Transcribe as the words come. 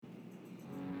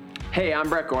Hey, I'm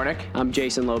Brett Gornick. I'm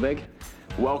Jason Lobig.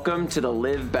 Welcome to the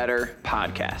Live Better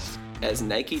podcast. As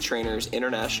Nike trainers,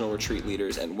 international retreat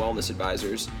leaders, and wellness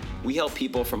advisors, we help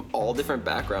people from all different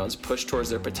backgrounds push towards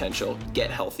their potential,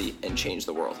 get healthy, and change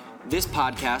the world. This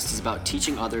podcast is about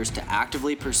teaching others to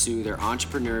actively pursue their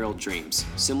entrepreneurial dreams,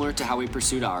 similar to how we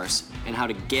pursued ours, and how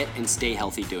to get and stay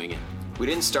healthy doing it. We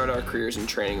didn't start our careers in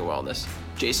training and wellness.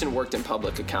 Jason worked in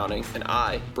public accounting, and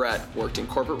I, Brett, worked in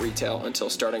corporate retail until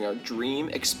starting our dream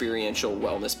experiential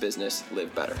wellness business,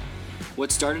 Live Better.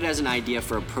 What started as an idea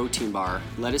for a protein bar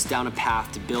led us down a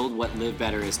path to build what Live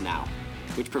Better is now,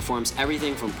 which performs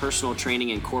everything from personal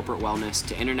training and corporate wellness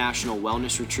to international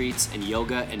wellness retreats and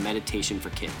yoga and meditation for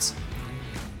kids.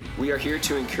 We are here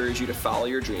to encourage you to follow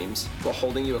your dreams while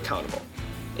holding you accountable.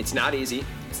 It's not easy,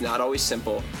 it's not always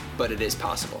simple, but it is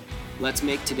possible. Let's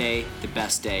make today the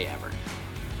best day ever.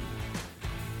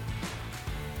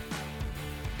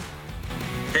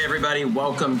 Hey everybody,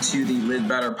 welcome to the Live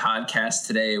Better podcast.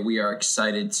 Today we are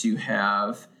excited to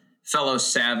have fellow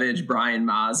Savage Brian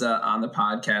Mazza on the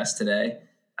podcast today.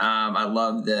 I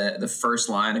love the first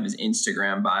line of his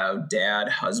Instagram bio: dad,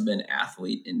 husband,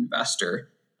 athlete, investor.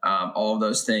 All of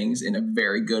those things in a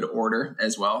very good order,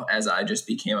 as well as I just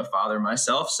became a father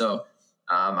myself. So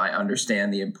I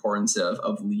understand the importance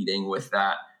of leading with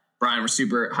that. Brian, we're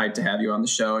super hyped to have you on the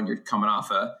show, and you're coming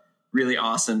off a really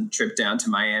awesome trip down to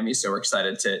Miami. So we're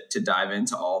excited to dive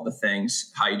into all the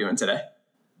things. How are you doing today?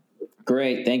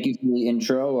 Great. Thank you for the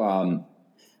intro.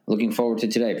 Looking forward to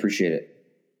today. Appreciate it.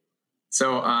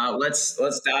 So let's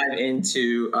dive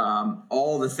into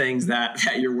all the things that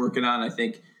you're working on. I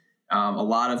think a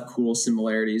lot of cool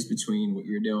similarities between what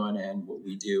you're doing and what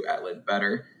we do at Live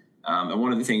Better. And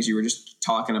one of the things you were just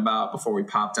talking about before we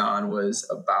popped on was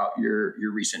about your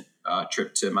recent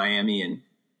trip to Miami and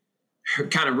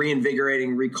kind of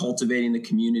reinvigorating, recultivating the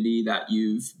community that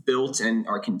you've built and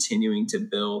are continuing to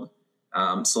build.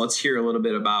 So let's hear a little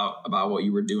bit about what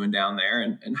you were doing down there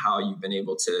and how you've been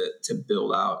able to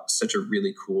build out such a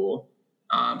really cool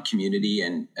community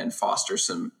and foster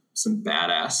some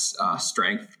badass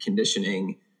strength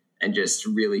conditioning and just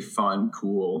really fun,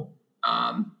 cool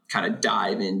kind of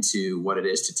dive into what it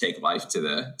is to take life to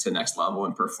the next level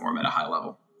and perform at a high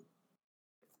level.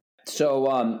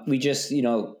 So we just,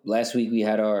 last week we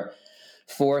had our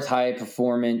fourth high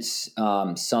performance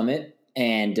summit,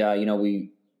 and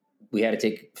we had to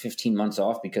take 15 months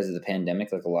off because of the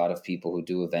pandemic, like a lot of people who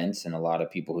do events and a lot of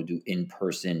people who do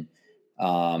in-person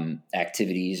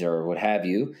activities or what have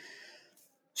you.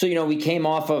 So, we came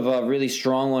off of a really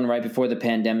strong one right before the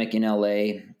pandemic in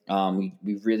LA.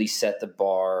 We really set the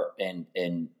bar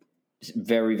and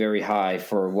very, very high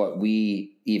for what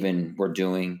we even were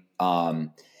doing.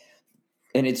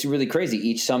 And it's really crazy.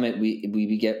 Each summit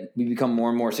we become more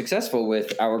and more successful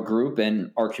with our group,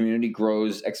 and our community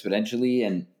grows exponentially.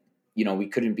 And, we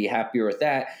couldn't be happier with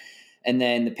that. And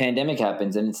then the pandemic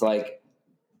happens, and it's like,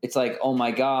 oh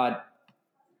my God,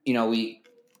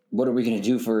 what are we going to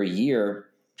do for a year?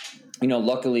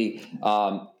 Luckily,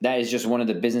 that is just one of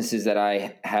the businesses that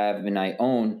I have and I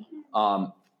own.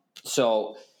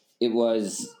 So it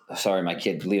was, sorry, my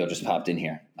kid Leo just popped in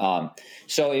here.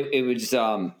 So it was,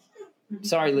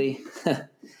 sorry, Lee.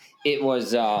 It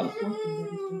was,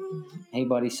 hey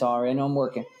buddy, sorry, I know I'm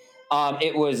working.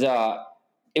 It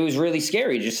was really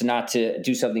scary just not to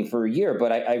do something for a year,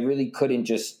 but I really couldn't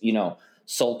just,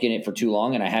 sulk in it for too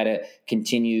long. And I had to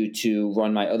continue to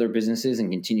run my other businesses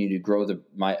and continue to grow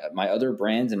my other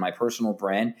brands and my personal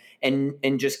brand,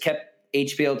 and just kept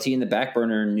HPLT in the back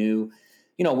burner and knew,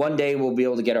 one day we'll be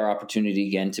able to get our opportunity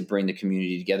again to bring the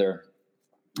community together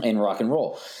and rock and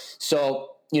roll.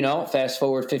 So, fast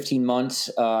forward 15 months,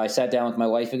 I sat down with my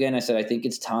wife again. I said, I think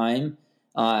it's time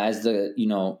as the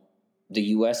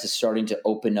U.S. is starting to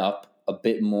open up a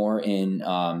bit more in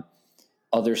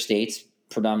other states,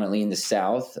 predominantly in the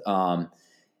South.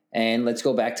 And let's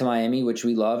go back to Miami, which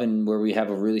we love and where we have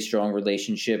a really strong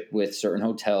relationship with certain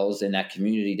hotels in that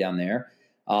community down there.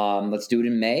 Let's do it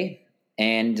in May,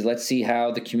 and let's see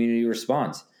how the community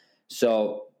responds.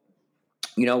 So,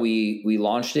 we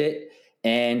launched it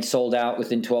and sold out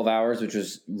within 12 hours, which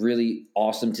was really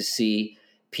awesome to see.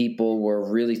 People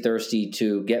were really thirsty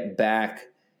to get back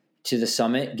to the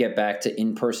summit, get back to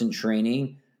in-person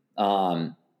training.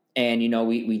 And,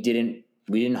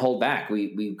 we didn't hold back.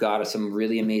 We got some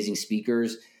really amazing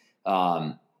speakers,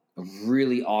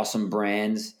 really awesome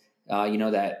brands.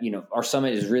 Our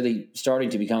summit is really starting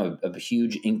to become a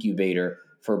huge incubator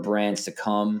for brands to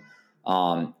come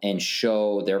and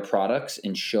show their products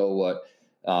and show what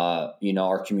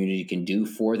our community can do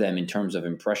for them in terms of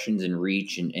impressions and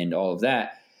reach and all of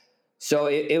that. So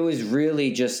it was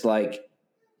really just like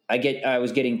I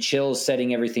was getting chills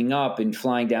setting everything up and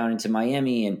flying down into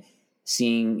Miami and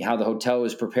seeing how the hotel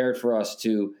was prepared for us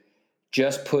to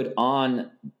just put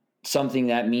on something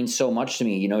that means so much to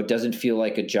me. You know, it doesn't feel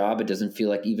like a job. It doesn't feel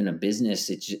like even a business.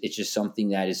 It's just something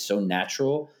that is so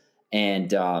natural. And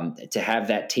to have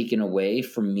that taken away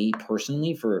from me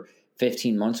personally for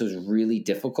 15 months was really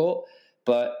difficult.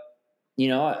 But, you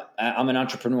know, I'm an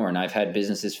entrepreneur and I've had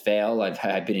businesses fail.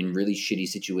 I've been in really shitty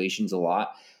situations a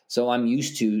lot. So I'm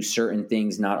used to certain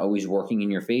things not always working in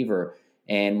your favor.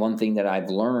 And one thing that I've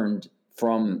learned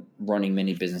from running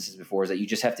many businesses before is that you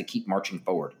just have to keep marching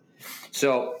forward.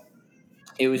 So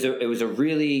it was a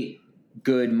really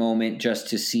good moment just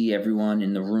to see everyone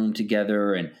in the room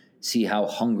together and see how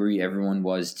hungry everyone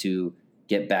was to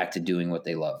get back to doing what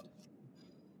they loved.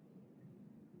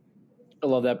 I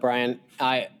love that, Brian.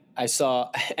 I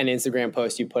saw an Instagram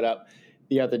post you put up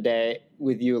the other day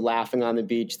with you laughing on the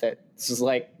beach that this is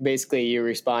like basically you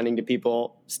responding to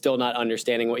people still not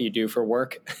understanding what you do for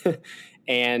work.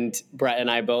 And Brett and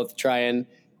I both try and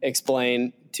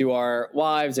explain to our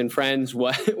wives and friends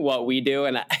what we do.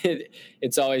 And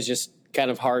it's always just kind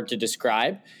of hard to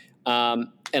describe. And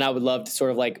I would love to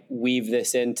sort of like weave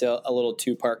this into a little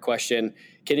 2-part question.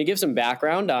 Can you give some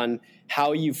background on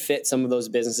how you fit some of those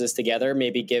businesses together?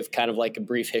 Maybe give kind of like a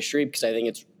brief history, because I think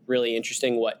it's really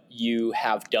interesting what you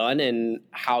have done and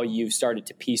how you've started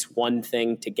to piece one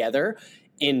thing together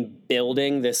in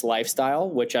building this lifestyle,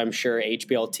 which I'm sure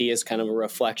HBLT is kind of a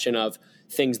reflection of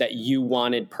things that you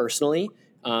wanted personally,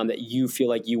 that you feel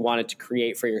like you wanted to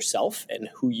create for yourself and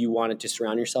who you wanted to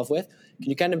surround yourself with. Can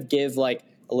you kind of give like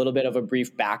a little bit of a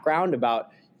brief background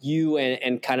about you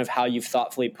and kind of how you've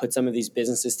thoughtfully put some of these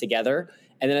businesses together?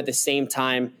 And then at the same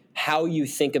time, how you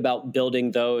think about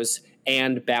building those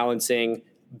and balancing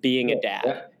being a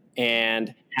dad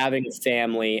and having a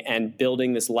family and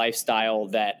building this lifestyle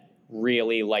that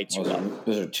really lights you up.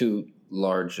 Those are two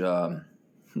large,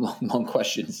 long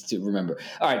questions to remember.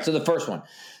 All right. So the first one.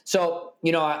 So,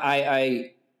 you know,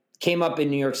 I came up in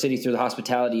New York City through the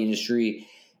hospitality industry,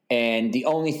 and the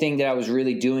only thing that I was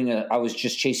really doing, I was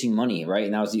just chasing money. Right.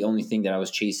 And that was the only thing that I was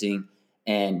chasing.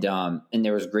 And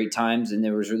there was great times and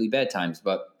there was really bad times,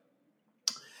 but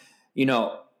you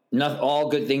know, not all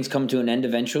good things come to an end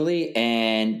eventually,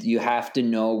 and you have to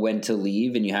know when to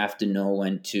leave and you have to know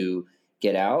when to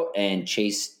get out and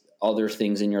chase other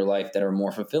things in your life that are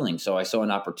more fulfilling. So I saw an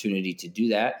opportunity to do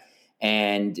that,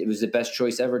 and it was the best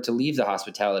choice ever to leave the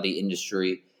hospitality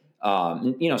industry.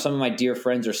 You know, some of my dear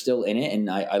friends are still in it, and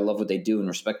I love what they do and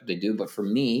respect what they do. But for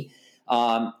me,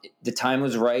 the time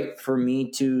was right for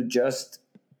me to just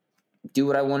do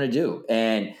what I want to do.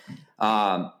 And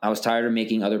I was tired of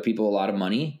making other people a lot of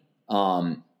money.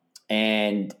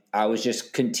 And I was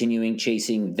just continuing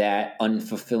chasing that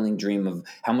unfulfilling dream of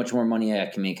how much more money I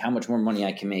can make, how much more money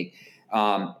I can make.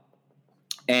 And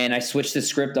I switched the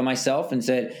script on myself and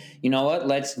said, you know what,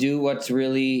 let's do what's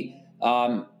really,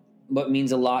 what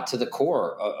means a lot to the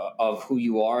core of who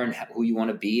you are and who you want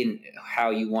to be and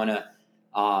how you want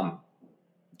to,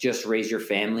 just raise your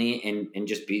family and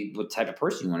just be what type of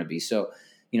person you want to be. So,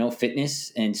 you know,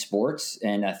 fitness and sports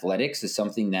and athletics is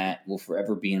something that will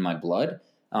forever be in my blood.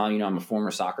 You know, I'm a former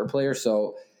soccer player,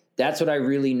 so that's what I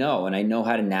really know. And I know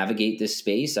how to navigate this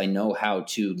space. I know how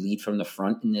to lead from the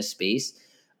front in this space.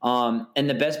 And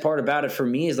the best part about it for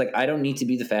me is like, I don't need to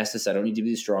be the fastest. I don't need to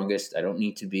be the strongest. I don't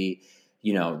need to be,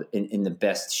 you know, in the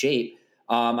best shape.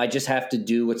 I just have to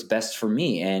do what's best for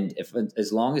me. And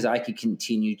as long as I could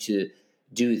continue to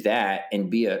do that and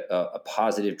be a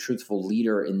positive, truthful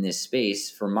leader in this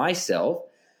space for myself,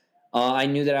 I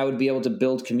knew that I would be able to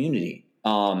build community.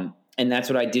 And that's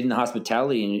what I did in the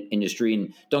hospitality industry.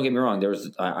 And don't get me wrong,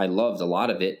 I loved a lot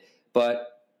of it, but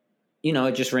you know,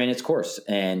 it just ran its course,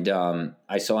 and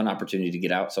I saw an opportunity to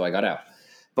get out. So I got out.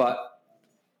 But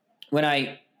when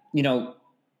I, you know,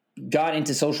 got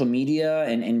into social media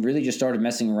and really just started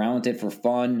messing around with it for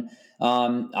fun,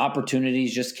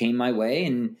 opportunities just came my way.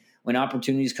 And when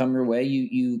opportunities come your way,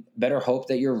 you better hope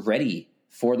that you're ready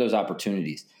for those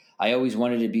opportunities. I always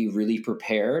wanted to be really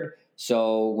prepared.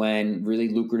 So when really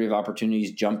lucrative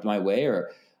opportunities jumped my way, or,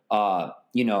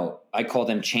 you know, I call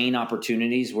them chain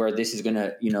opportunities, where this is going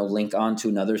to, you know, link on to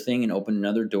another thing and open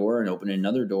another door and open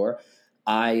another door,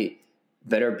 I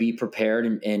better be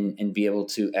prepared and be able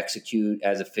to execute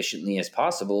as efficiently as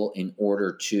possible in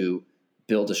order to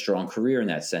build a strong career in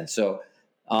that sense. So,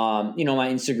 you know, my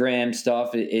Instagram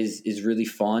stuff is really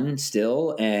fun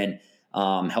still, and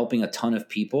helping a ton of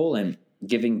people and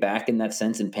giving back in that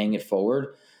sense and paying it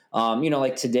forward. You know,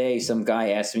 like today, some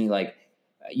guy asked me, like,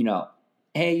 you know,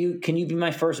 hey, can you be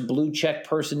my first blue check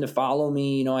person to follow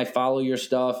me? You know, I follow your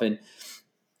stuff. And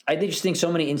I just think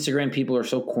so many Instagram people are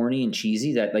so corny and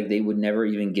cheesy that like they would never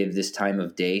even give this time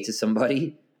of day to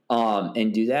somebody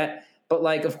and do that. But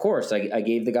like, of course, I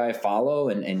gave the guy a follow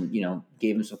and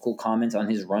gave him some cool comments on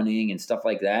his running and stuff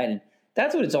like that. And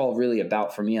that's what it's all really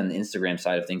about for me on the Instagram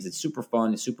side of things. It's super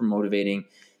fun. It's super motivating.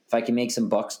 If I can make some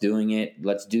bucks doing it,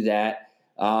 let's do that.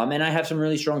 And I have some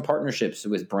really strong partnerships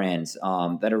with brands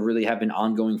that are really have been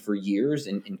ongoing for years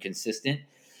and consistent.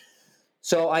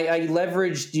 So I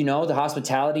leveraged, the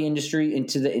hospitality industry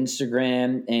into the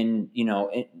Instagram and,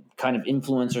 kind of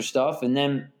influencer stuff. And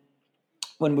then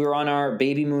when we were on our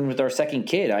baby moon with our second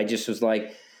kid, I just was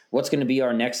like, what's going to be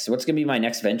my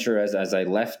next venture as I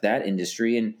left that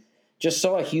industry, and just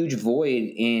saw a huge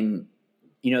void in,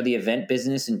 the event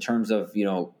business in terms of,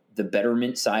 the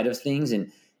betterment side of things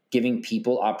and giving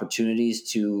people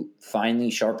opportunities to finally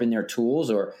sharpen their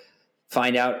tools or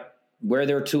find out where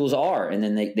their tools are. And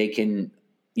then they can,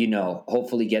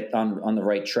 hopefully get on the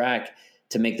right track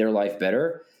to make their life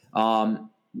better.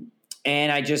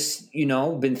 And I just,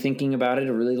 been thinking about it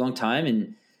a really long time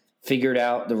and figured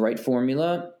out the right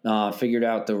formula, figured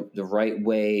out the right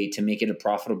way to make it a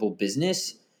profitable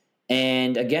business.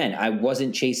 And again, I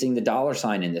wasn't chasing the dollar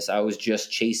sign in this. I was just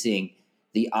chasing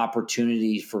the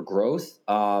opportunity for growth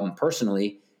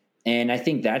personally. And I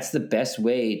think that's the best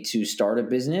way to start a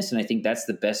business. And I think that's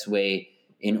the best way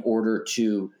in order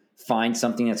to find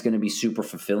something that's going to be super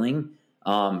fulfilling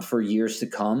for years to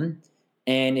come.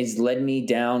 And it's led me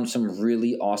down some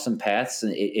really awesome paths.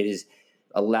 And it has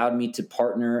allowed me to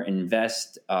partner,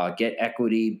 invest, get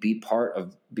equity, be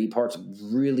parts of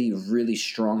really, really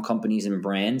strong companies and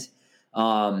brands.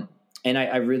 And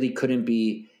I really couldn't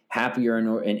be happier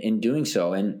in doing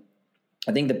so. And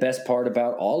I think the best part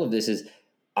about all of this is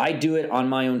I do it on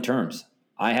my own terms.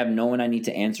 I have no one I need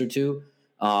to answer to.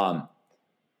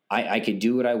 I could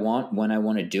do what I want when I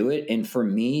want to do it. And for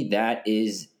me, that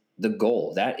is the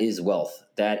goal. That is wealth.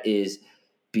 That is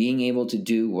being able to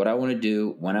do what I want to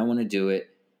do when I want to do it.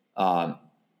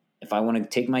 If I want to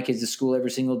take my kids to school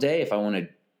every single day, if I want to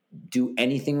do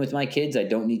anything with my kids, I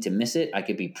don't need to miss it. I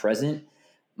could be present.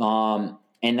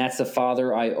 And that's the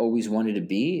father I always wanted to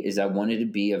be. I wanted to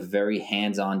be a very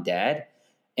hands-on dad.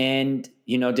 And,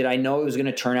 did I know it was going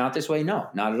to turn out this way? No,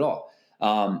 not at all.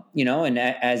 And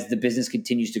as the business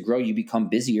continues to grow, you become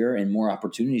busier and more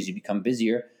opportunities, you become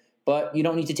busier, but you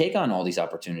don't need to take on all these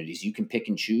opportunities. You can pick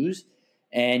and choose,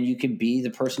 and you can be the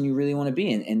person you really want to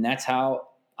be. And that's how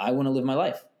I want to live my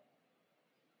life.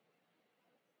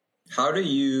 How do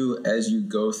you, as you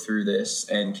go through this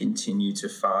and continue to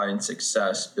find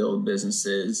success, build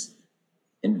businesses,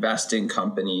 invest in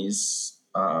companies,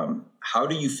 how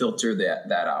do you filter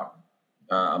that out?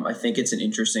 I think it's an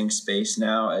interesting space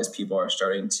now as people are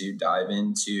starting to dive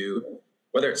into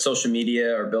whether it's social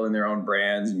media or building their own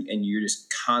brands, and you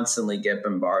just constantly get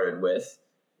bombarded with,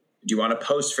 do you want to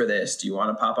post for this? Do you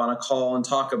want to pop on a call and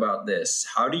talk about this?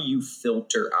 How do you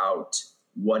filter out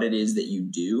what it is that you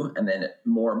do, and then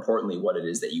more importantly, what it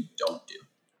is that you don't do?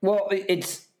 Well,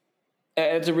 it's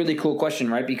a really cool question,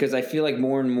 right? Because I feel like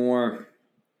more and more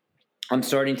I'm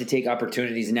starting to take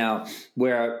opportunities now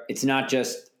where it's not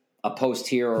just a post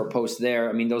here or a post there.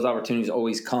 I mean, those opportunities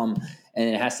always come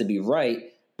and it has to be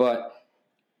right. But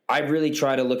I really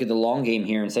try to look at the long game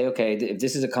here and say, okay, if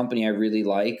this is a company I really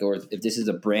like, or if this is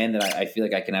a brand that I feel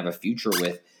like I can have a future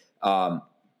with, I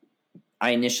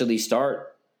initially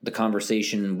start the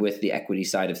conversation with the equity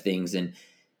side of things and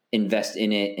invest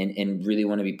in it and really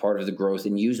want to be part of the growth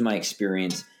and use my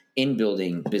experience in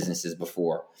building businesses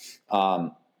before.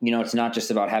 It's not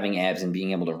just about having abs and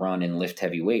being able to run and lift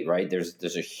heavy weight, right?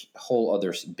 There's a whole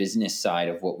other business side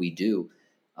of what we do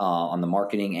on the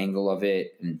marketing angle of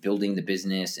it and building the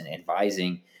business and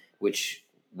advising, which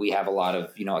we have a lot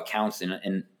of, accounts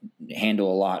and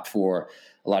handle a lot for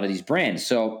a lot of these brands.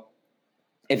 So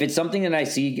if it's something that I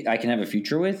see I can have a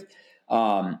future with,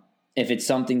 if it's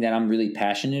something that I'm really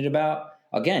passionate about,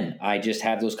 again, I just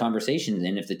have those conversations.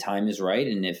 And if the time is right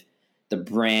and if the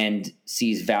brand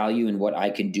sees value in what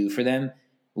I can do for them,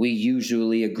 we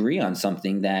usually agree on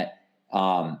something that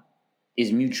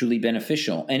is mutually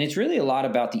beneficial. And it's really a lot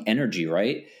about the energy,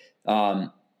 right? The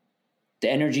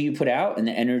energy you put out and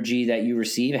the energy that you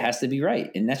receive has to be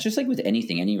right. And that's just like with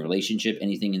anything, any relationship,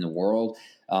 anything in the world.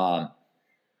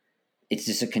 It's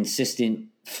just a consistent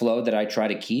flow that I try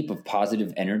to keep of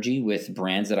positive energy with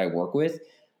brands that I work with.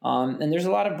 And there's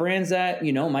a lot of brands that,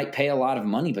 might pay a lot of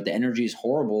money, but the energy is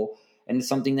horrible. And it's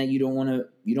something that you don't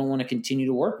want to continue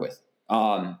to work with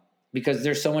because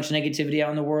there's so much negativity out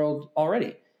in the world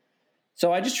already.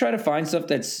 So I just try to find stuff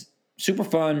that's super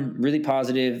fun, really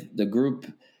positive. The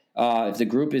group, if the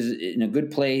group is in a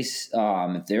good place,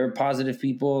 if they're positive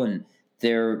people and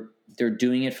they're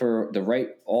doing it for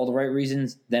all the right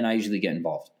reasons, then I usually get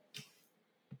involved.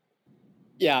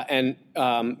 Yeah, and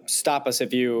stop us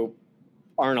if you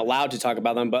aren't allowed to talk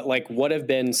about them, but like, what have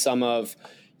been some of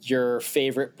your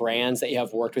favorite brands that you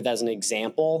have worked with as an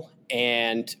example,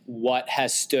 and what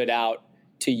has stood out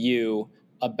to you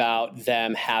about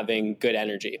them having good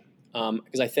energy?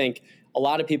 Because I think a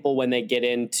lot of people, when they get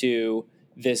into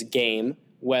this game,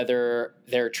 whether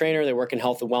they're a trainer, they work in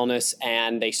health and wellness,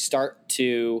 and they start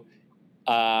to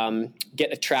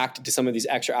get attracted to some of these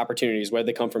extra opportunities, whether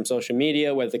they come from social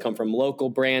media, whether they come from local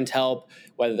brand help,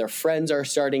 whether their friends are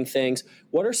starting things.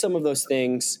 What are some of those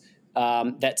things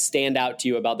that stand out to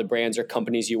you about the brands or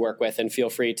companies you work with? And feel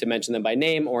free to mention them by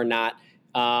name or not,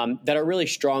 that are really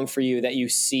strong for you, that you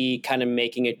see kind of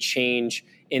making a change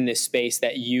in this space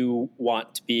that you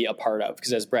want to be a part of.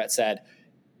 Because as Brett said,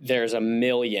 there's a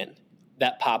million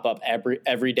that pop up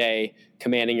every day,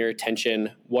 commanding your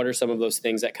attention. What are some of those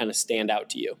things that kind of stand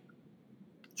out to you?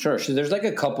 Sure. So there's like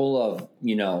a couple of,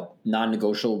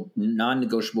 non-negotiable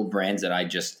brands that I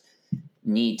just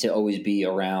need to always be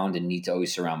around and need to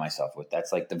always surround myself with.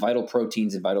 That's like the Vital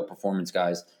Proteins and Vital Performance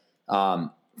guys.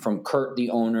 From Kurt,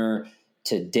 the owner,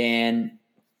 to Dan,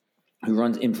 who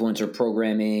runs influencer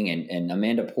programming, and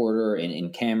Amanda Porter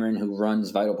and Cameron, who runs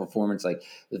Vital Performance. Like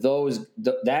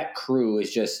that crew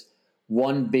is just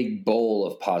one big bowl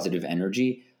of positive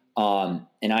energy.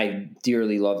 And I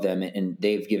dearly love them, and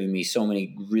they've given me so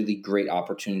many really great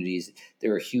opportunities.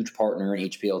 They're a huge partner in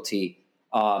HPLT.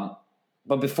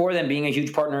 But before them being a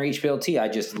huge partner in HPLT, I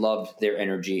just loved their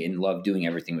energy and loved doing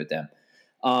everything with them.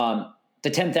 The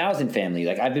 10,000 family,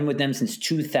 like I've been with them since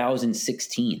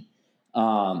 2016.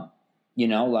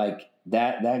 Like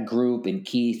that group, and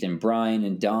Keith and Brian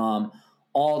and Dom,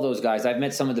 all those guys. I've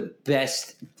met some of the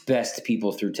best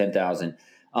people through 10,000.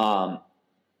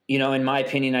 In my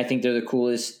opinion, I think they're the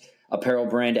coolest apparel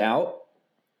brand out.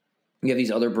 You have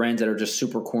these other brands that are just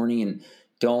super corny and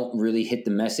don't really hit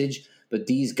the message. But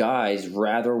these guys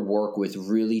rather work with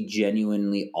really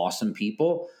genuinely awesome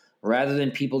people rather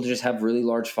than people just have really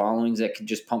large followings that can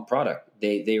just pump product.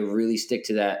 They really stick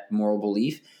to that moral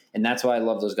belief. And that's why I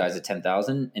love those guys at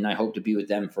 10,000. And I hope to be with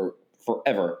them for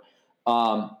forever.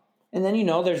 And then,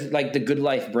 there's like the Good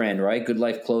Life brand, right? Good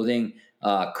Life Clothing.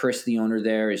 Chris, the owner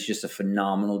there, is just a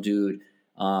phenomenal dude.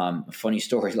 Funny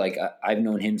story, like I've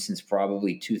known him since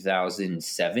probably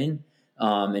 2007.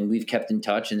 And we've kept in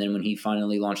touch. And then when he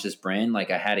finally launched this brand,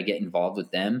 like I had to get involved with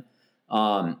them.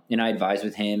 And I advised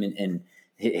with him, and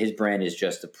his brand is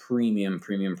just a premium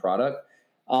product.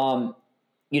 And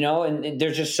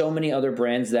there's just so many other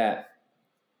brands that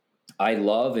I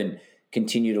love and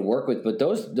continue to work with. But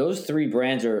those three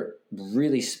brands are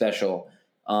really special.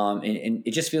 And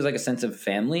it just feels like a sense of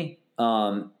family.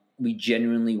 We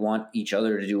genuinely want each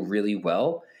other to do really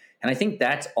well. And I think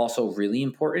that's also really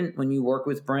important when you work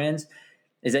with brands,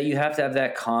 is that you have to have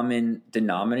that common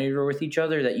denominator with each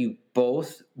other, that you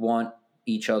both want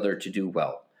each other to do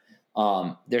well.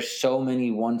 There's so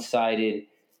many one-sided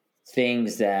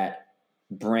things that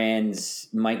brands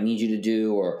might need you to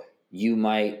do, or you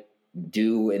might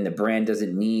do and the brand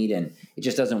doesn't need, and it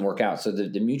just doesn't work out. So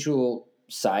the mutual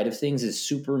side of things is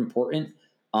super important.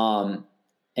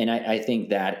 And I think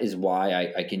that is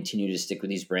why I continue to stick with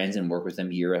these brands and work with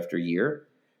them year after year.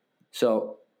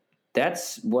 So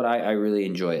that's what I really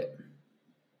enjoy it.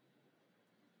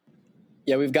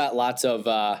 Yeah, we've got lots of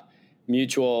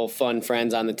mutual fun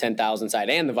friends on the 10,000 side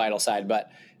and the Vital side, but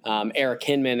Eric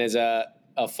Hinman is a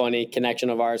funny connection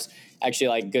of ours. Actually,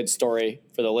 like, good story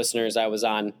for the listeners. I was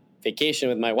on vacation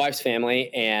with my wife's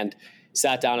family and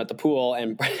sat down at the pool,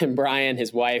 and Brian,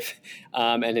 his wife,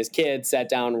 and his kids sat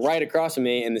down right across from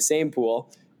me in the same pool,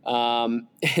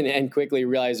 and quickly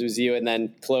realized it was you. And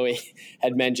then Chloe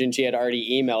had mentioned she had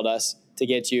already emailed us to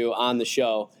get you on the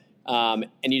show. And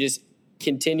you just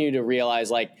continue to realize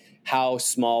like how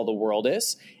small the world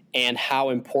is and how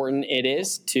important it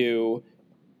is to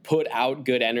put out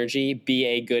good energy, be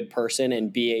a good person,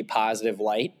 and be a positive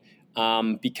light,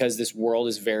 because this world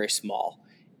is very small.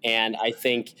 And I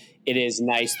think it is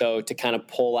nice, though, to kind of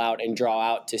pull out and draw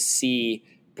out to see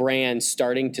brands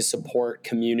starting to support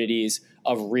communities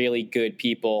of really good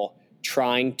people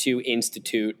trying to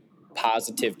institute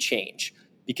positive change,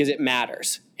 because it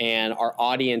matters. And our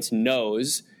audience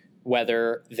knows,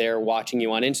 whether they're watching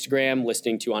you on Instagram,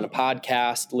 listening to you on a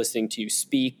podcast, listening to you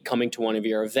speak, coming to one of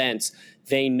your events,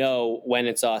 they know when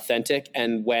it's authentic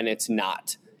and when it's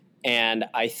not. And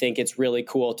I think it's really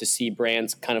cool to see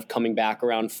brands kind of coming back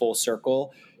around full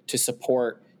circle to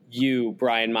support you,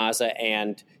 Brian Mazza,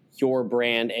 and your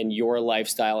brand and your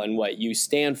lifestyle and what you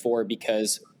stand for,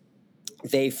 because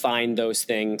they find those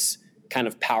things kind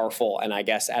of powerful and I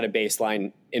guess at a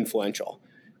baseline influential,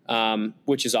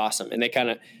 which is awesome. And that kind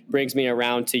of brings me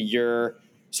around to your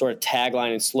sort of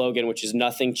tagline and slogan, which is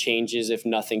nothing changes if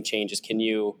nothing changes. Can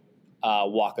you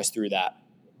walk us through that?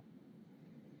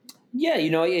 Yeah,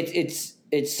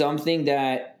 it's something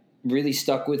that really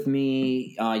stuck with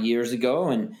me years ago.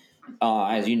 And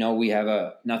as you know, we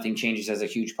have Nothing Changes has a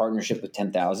huge partnership with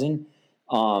 10,000.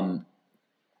 I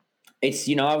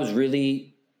was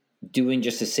really doing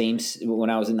just the same when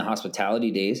I was in the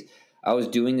hospitality days. I was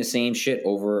doing the same shit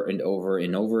over and over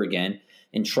and over again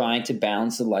and trying to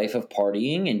balance the life of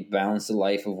partying and balance the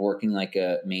life of working like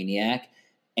a maniac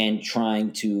and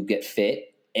trying to get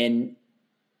fit. And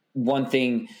one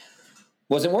thing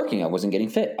wasn't working. I wasn't getting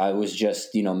fit. I was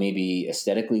just, maybe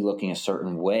aesthetically looking a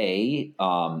certain way.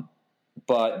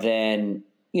 But then,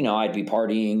 I'd be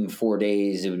partying 4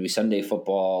 days. It would be Sunday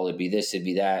football. It'd be this, it'd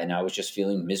be that. And I was just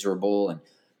feeling miserable and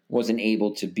wasn't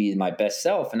able to be my best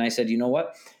self. And I said, you know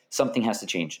what? Something has to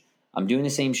change. I'm doing the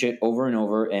same shit over and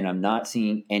over, and I'm not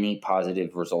seeing any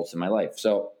positive results in my life.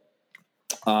 So,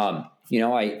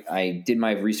 I did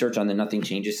my research on the Nothing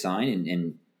Changes sign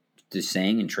and the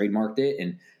saying and trademarked it.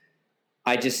 And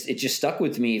it just stuck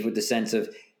with me with the sense of,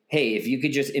 hey, if you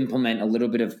could just implement a little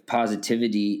bit of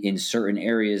positivity in certain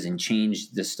areas and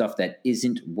change the stuff that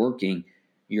isn't working,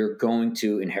 you're going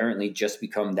to inherently just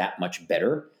become that much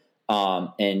better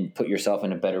and put yourself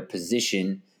in a better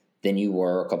position than you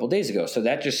were a couple of days ago. So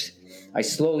I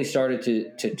slowly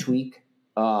started to tweak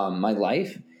my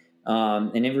life.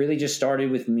 And it really just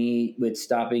started with me with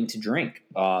stopping to drink.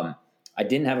 I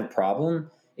didn't have a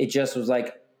problem. It just was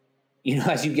like,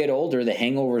 as you get older, the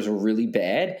hangovers are really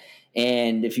bad.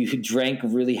 And if you drank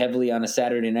really heavily on a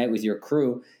Saturday night with your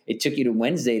crew, it took you to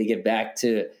Wednesday to get back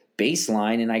to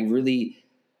baseline. And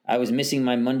I was missing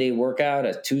my Monday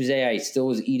workout. Tuesday, I still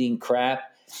was eating crap.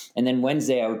 And then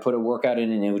Wednesday, I would put a workout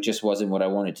in and it just wasn't what I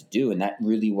wanted to do. And that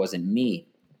really wasn't me.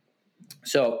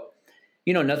 So,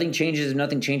 Nothing Changes.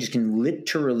 Nothing Changes can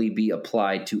literally be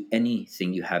applied to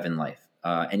anything you have in life,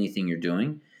 anything you're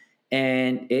doing.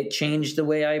 And it changed the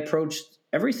way I approached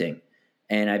everything.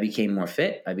 And I became more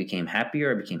fit. I became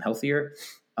happier. I became healthier.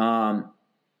 And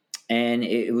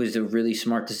it was a really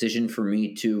smart decision for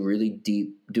me to really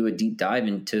do a deep dive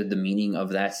into the meaning of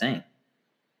that saying.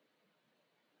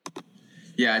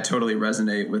 Yeah, I totally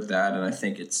resonate with that. And I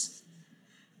think it's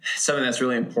something that's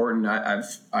really important.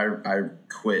 I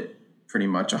quit pretty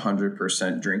much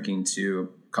 100% drinking a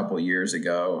couple of years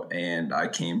ago. And I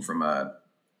came from a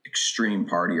extreme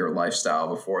partier lifestyle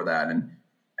before that. And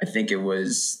I think it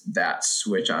was that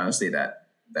switch, honestly,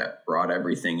 that brought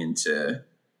everything into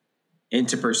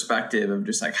perspective of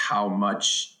just like how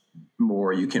much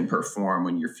more you can perform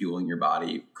when you're fueling your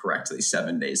body correctly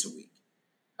 7 days a week.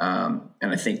 And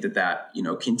I think that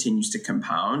continues to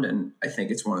compound. And I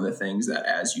think it's one of the things that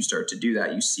as you start to do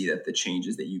that, you see that the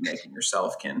changes that you make in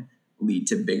yourself can lead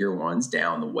to bigger ones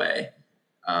down the way.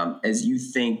 As you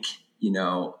think,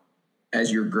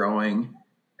 as you're growing,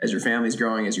 as your family's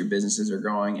growing, as your businesses are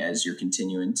growing, as you're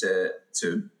continuing to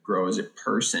grow as a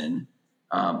person,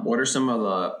 what are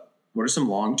some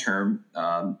long-term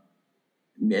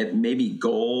maybe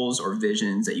goals or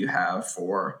visions that you have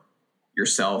for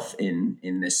yourself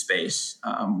in this space?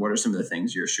 What are some of the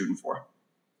things you're shooting for?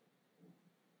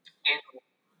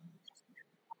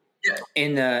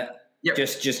 Yeah.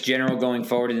 Just general going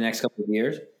forward in the next couple of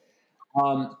years.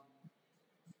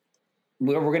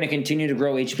 We're going to continue to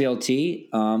grow HPLT.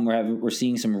 We're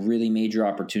seeing some really major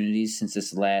opportunities since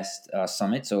this last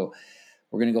summit. So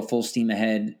we're going to go full steam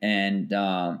ahead and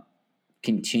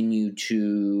continue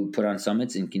to put on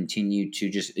summits and continue to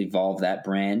just evolve that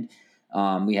brand.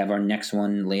 We have our next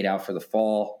one laid out for the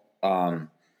fall.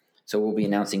 So we'll be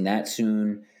announcing that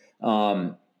soon.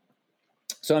 So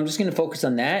I'm just going to focus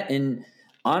on that. And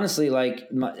honestly, I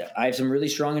have some really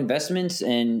strong investments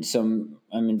and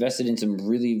I'm invested in some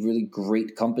really, really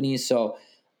great companies. So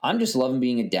I'm just loving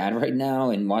being a dad right now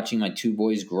and watching my two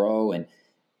boys grow and,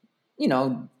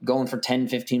 going for 10,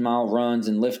 15-mile runs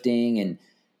and lifting and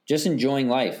just enjoying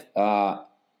life.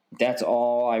 That's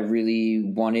all I really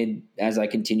wanted as I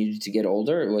continued to get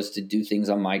older. It was to do things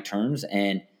on my terms.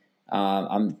 And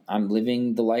I'm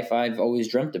living the life I've always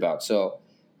dreamt about. So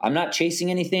I'm not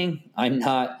chasing anything. I'm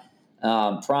not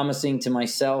promising to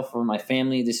myself or my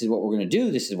family, this is what we're going to do.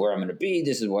 This is where I'm going to be.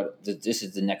 This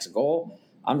is the next goal.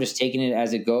 I'm just taking it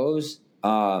as it goes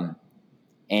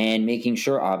and making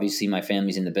sure, obviously, my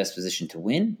family's in the best position to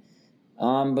win,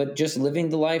 but just living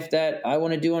the life that I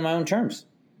want to do on my own terms.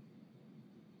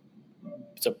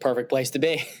 It's a perfect place to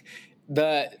be.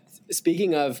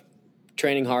 Speaking of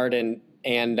training hard and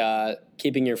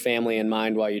keeping your family in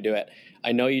mind while you do it,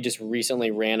 I know you just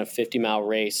recently ran a 50-mile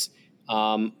race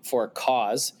for a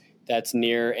cause that's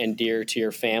near and dear to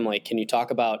your family. Can you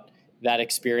talk about that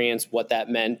experience, what that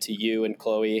meant to you and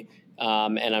Chloe,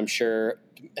 and I'm sure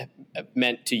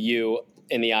meant to you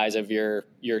in the eyes of your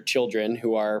children,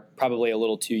 who are probably a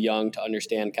little too young to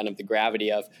understand kind of the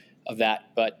gravity of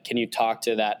that. But can you talk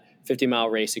to that 50-mile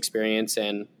race experience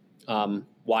and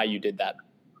why you did that?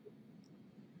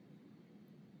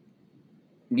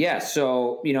 Yeah.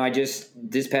 So,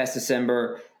 this past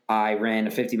December, I ran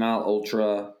a 50-mile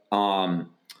ultra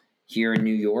here in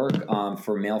New York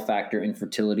for male factor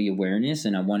infertility awareness.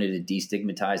 And I wanted to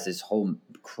destigmatize this whole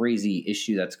crazy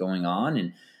issue that's going on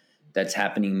and that's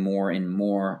happening more and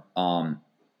more,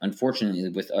 unfortunately,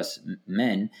 with us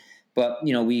men. But,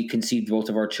 we conceived both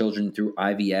of our children through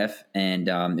IVF, and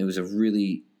it was a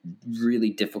really, really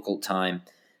difficult time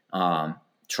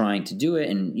trying to do it.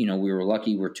 And, we were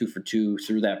lucky. We're 2 for 2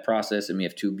 through that process, and we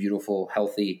have 2 beautiful,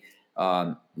 healthy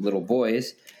little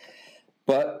boys.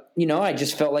 But, I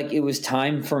just felt like it was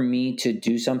time for me to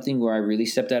do something where I really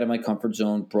stepped out of my comfort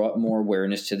zone, brought more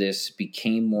awareness to this,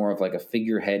 became more of like a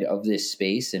figurehead of this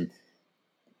space, and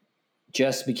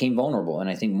just became vulnerable. And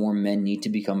I think more men need to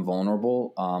become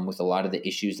vulnerable with a lot of the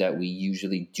issues that we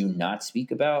usually do not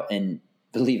speak about. And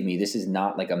believe me, this is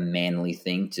not like a manly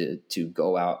thing to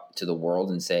go out to the world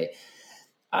and say,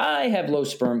 I have low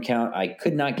sperm count. I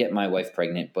could not get my wife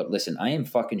pregnant, but listen, I am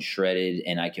fucking shredded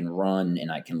and I can run and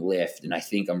I can lift and I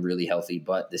think I'm really healthy,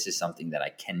 but this is something that I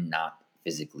cannot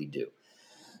physically do.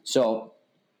 So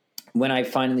when I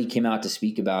finally came out to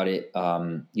speak about it,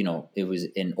 it was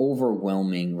an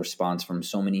overwhelming response from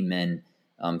so many men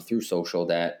through social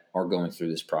that are going through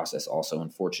this process also,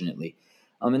 unfortunately.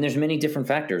 And there's many different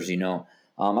factors,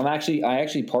 I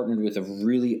actually partnered with a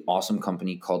really awesome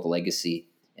company called Legacy.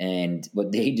 And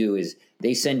what they do is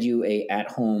they send you a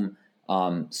at-home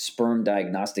sperm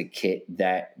diagnostic kit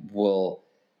that will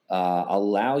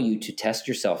allow you to test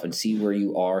yourself and see where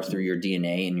you are through your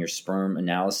DNA and your sperm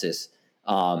analysis,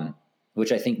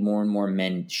 which I think more and more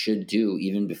men should do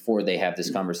even before they have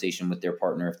this conversation with their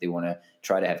partner if they want to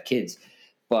try to have kids.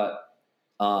 But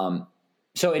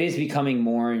so it is becoming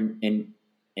more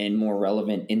and more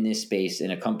relevant in this space,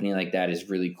 and a company like that is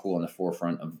really cool in the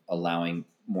forefront of allowing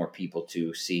more people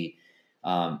to see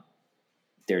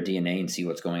their DNA and see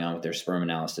what's going on with their sperm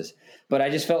analysis. But I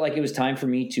just felt like it was time for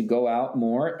me to go out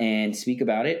more and speak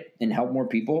about it and help more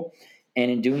people. And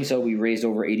in doing so, we raised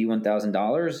over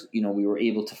 $81,000. We were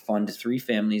able to fund 3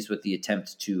 families with the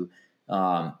attempt to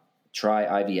try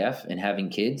IVF and having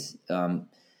kids.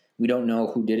 We don't know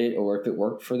who did it or if it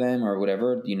worked for them or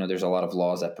whatever. There's a lot of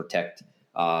laws that protect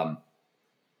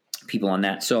people on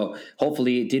that. So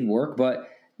hopefully it did work. But,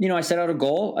 I set out a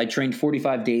goal. I trained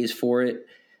 45 days for it.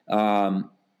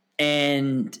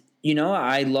 And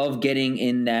I love getting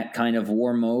in that kind of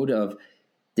war mode of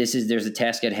there's a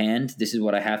task at hand. This is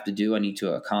what I have to do. I need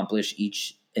to accomplish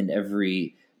each and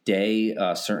every day,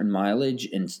 certain mileage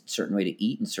and certain way to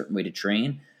eat and certain way to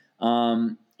train.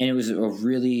 And it was a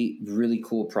really, really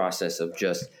cool process of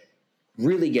just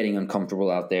really getting uncomfortable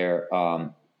out there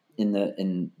in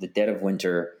the dead of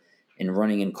winter and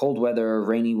running in cold weather,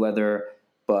 rainy weather,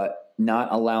 but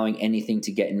not allowing anything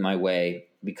to get in my way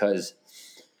because,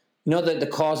 the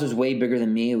cause was way bigger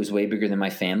than me. It was way bigger than my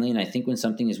family. And I think when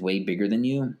something is way bigger than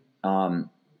you,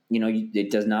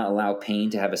 it does not allow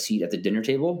pain to have a seat at the dinner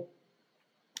table.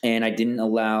 And I didn't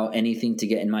allow anything to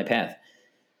get in my path.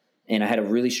 And I had a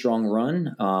really strong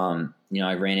run.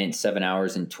 I ran it in 7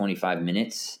 hours and 25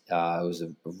 minutes. It was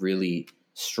a really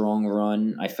strong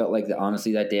run. I felt like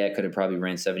honestly that day I could have probably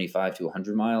ran 75 to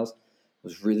 100 miles.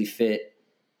 Was really fit,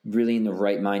 really in the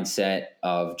right mindset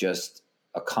of just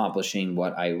accomplishing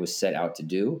what I was set out to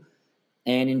do.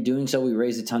 And in doing so, we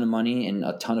raised a ton of money and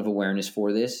a ton of awareness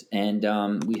for this, and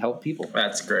we help people.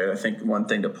 That's great. I think one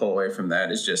thing to pull away from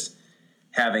that is just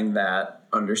having that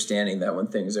understanding that when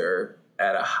things are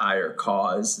at a higher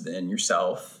cause than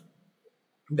yourself,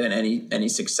 than any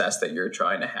success that you're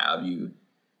trying to have, you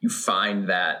find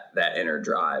that inner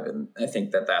drive. And I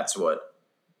think that's what,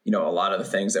 a lot of the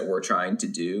things that we're trying to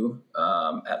do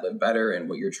at Live Better and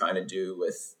what you're trying to do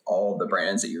with all the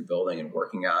brands that you're building and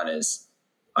working on is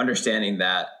understanding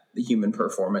that the human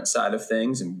performance side of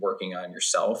things and working on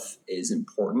yourself is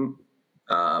important.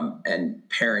 And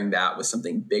pairing that with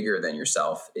something bigger than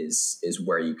yourself is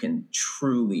where you can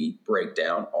truly break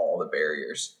down all the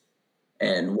barriers.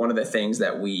 And one of the things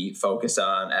that we focus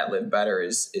on at Live Better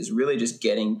is really just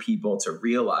getting people to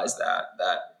realize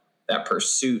that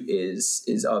pursuit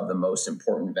is of the most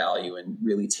important value and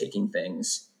really taking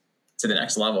things to the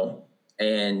next level.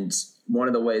 And one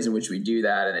of the ways in which we do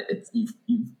that, and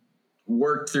you've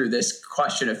worked through this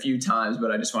question a few times,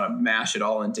 but I just want to mash it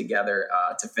all in together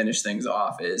to finish things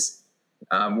off is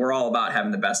we're all about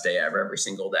having the best day ever every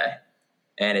single day.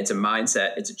 And it's a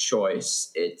mindset, it's a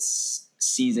choice, it's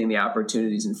seizing the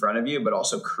opportunities in front of you, but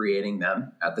also creating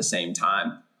them at the same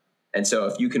time. And so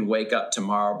if you can wake up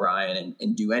tomorrow, Brian,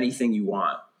 and do anything you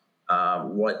want,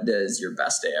 what does your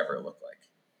best day ever look like?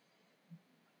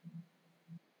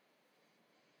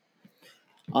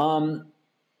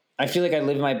 I feel like I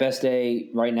live my best day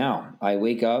right now. I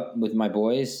wake up with my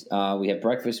boys. We have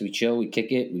breakfast. We chill. We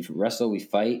kick it. We wrestle. We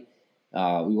fight.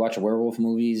 We watch werewolf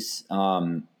movies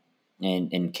and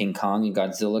King Kong and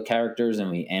Godzilla characters,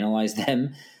 and we analyze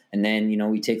them. And then,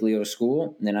 we take Leo to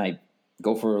school. And then I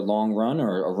go for a long run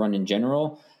or a run in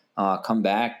general, come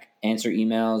back, answer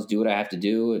emails, do what I have to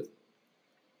do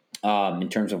in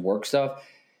terms of work stuff.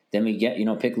 Then we get,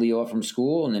 pick Leo up from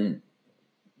school and then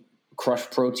crush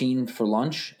protein for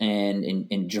lunch and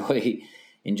enjoy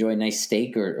a nice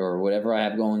steak or whatever I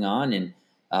have going on, and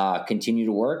continue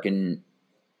to work and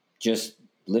just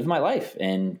live my life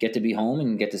and get to be home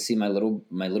and get to see my little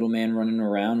man running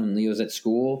around when Leo's at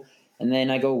school. And then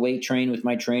I go weight train with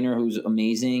my trainer, who's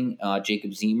amazing,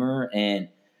 Jacob Zemer, and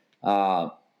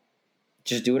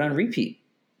just do it on repeat.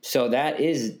 So that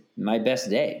is my best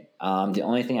day. The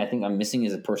only thing I think I'm missing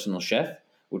is a personal chef,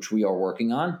 which we are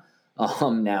working on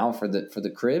now for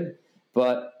the crib.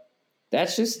 But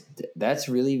that's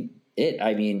really it.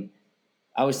 I mean,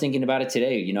 I was thinking about it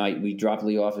today. We dropped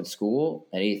Leo off at school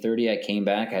at 8:30. I came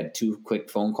back, I had 2 quick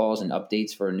phone calls and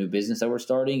updates for a new business that we're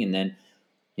starting, and then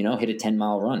hit a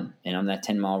 10-mile run. And on that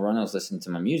 10-mile run, I was listening to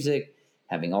my music,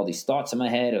 having all these thoughts in my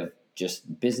head of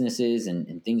just businesses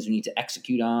and things we need to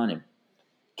execute on, and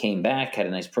came back, had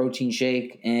a nice protein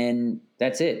shake, and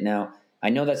that's it. Now, I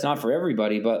know that's not for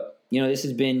everybody, but, this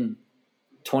has been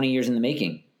 20 years in the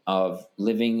making of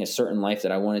living a certain life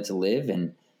that I wanted to live,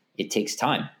 and it takes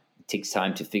time. It takes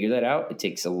time to figure that out. It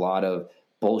takes a lot of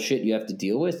bullshit you have to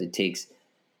deal with. It takes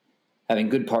having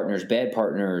good partners, bad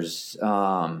partners,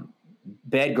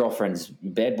 bad girlfriends,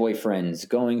 bad boyfriends,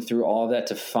 going through all of that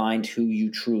to find who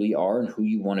you truly are and who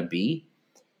you want to be.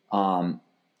 And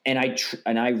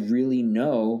I really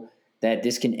know that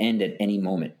this can end at any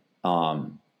moment.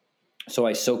 So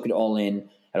I soak it all in.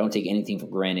 I don't take anything for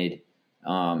granted.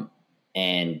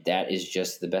 And that is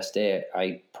just the best day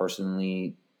I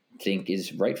personally think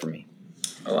is right for me.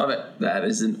 I love it. That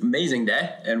is an amazing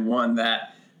day, and one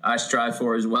that I strive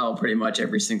for as well pretty much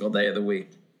every single day of the week.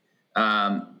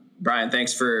 Brian,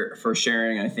 thanks for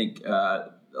sharing. I think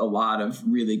a lot of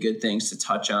really good things to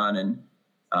touch on, and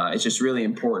it's just really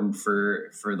important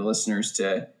for the listeners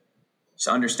to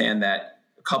understand that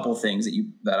a couple things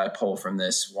that I pull from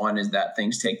this. One is that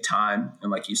things take time,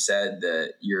 and like you said,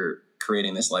 that you're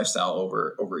creating this lifestyle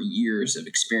over years of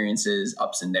experiences,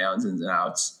 ups and downs, ins and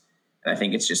outs. And I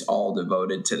think it's just all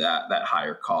devoted to that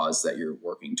higher cause that you're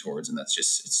working towards, and it's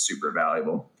super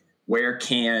valuable. Where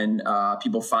can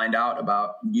people find out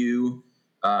about you?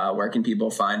 Where can people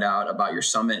find out about your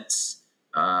summits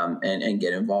and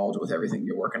get involved with everything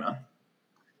you're working on?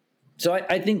 So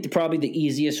I think probably the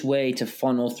easiest way to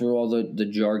funnel through all the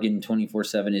jargon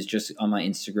 24/7 is just on my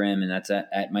Instagram, and that's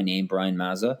at my name, Brian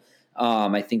Mazza.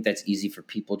 I think that's easy for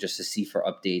people just to see for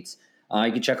updates.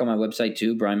 You can check out my website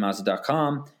too,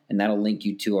 brianmazza.com, and that'll link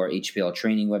you to our HPL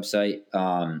training website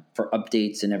for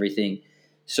updates and everything.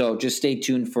 So just stay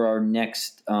tuned for our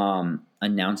next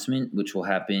announcement, which will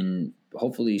happen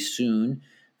hopefully soon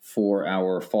for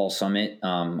our fall summit,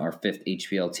 our 5th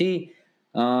HPLT,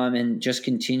 and just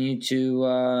continue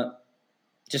to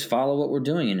just follow what we're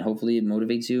doing, and hopefully it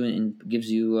motivates you and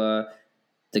gives you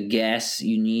the gas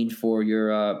you need for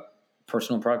your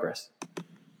personal progress.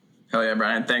 Hell yeah,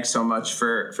 Brian. Thanks so much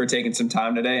for taking some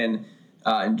time today, and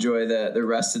enjoy the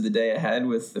rest of the day ahead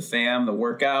with the fam, the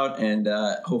workout, and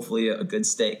hopefully a good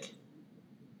steak.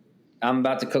 I'm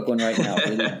about to cook one right now.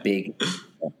 Really big.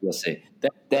 We'll see.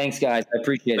 Thanks, guys. I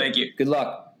appreciate it. Thank you. Good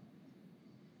luck.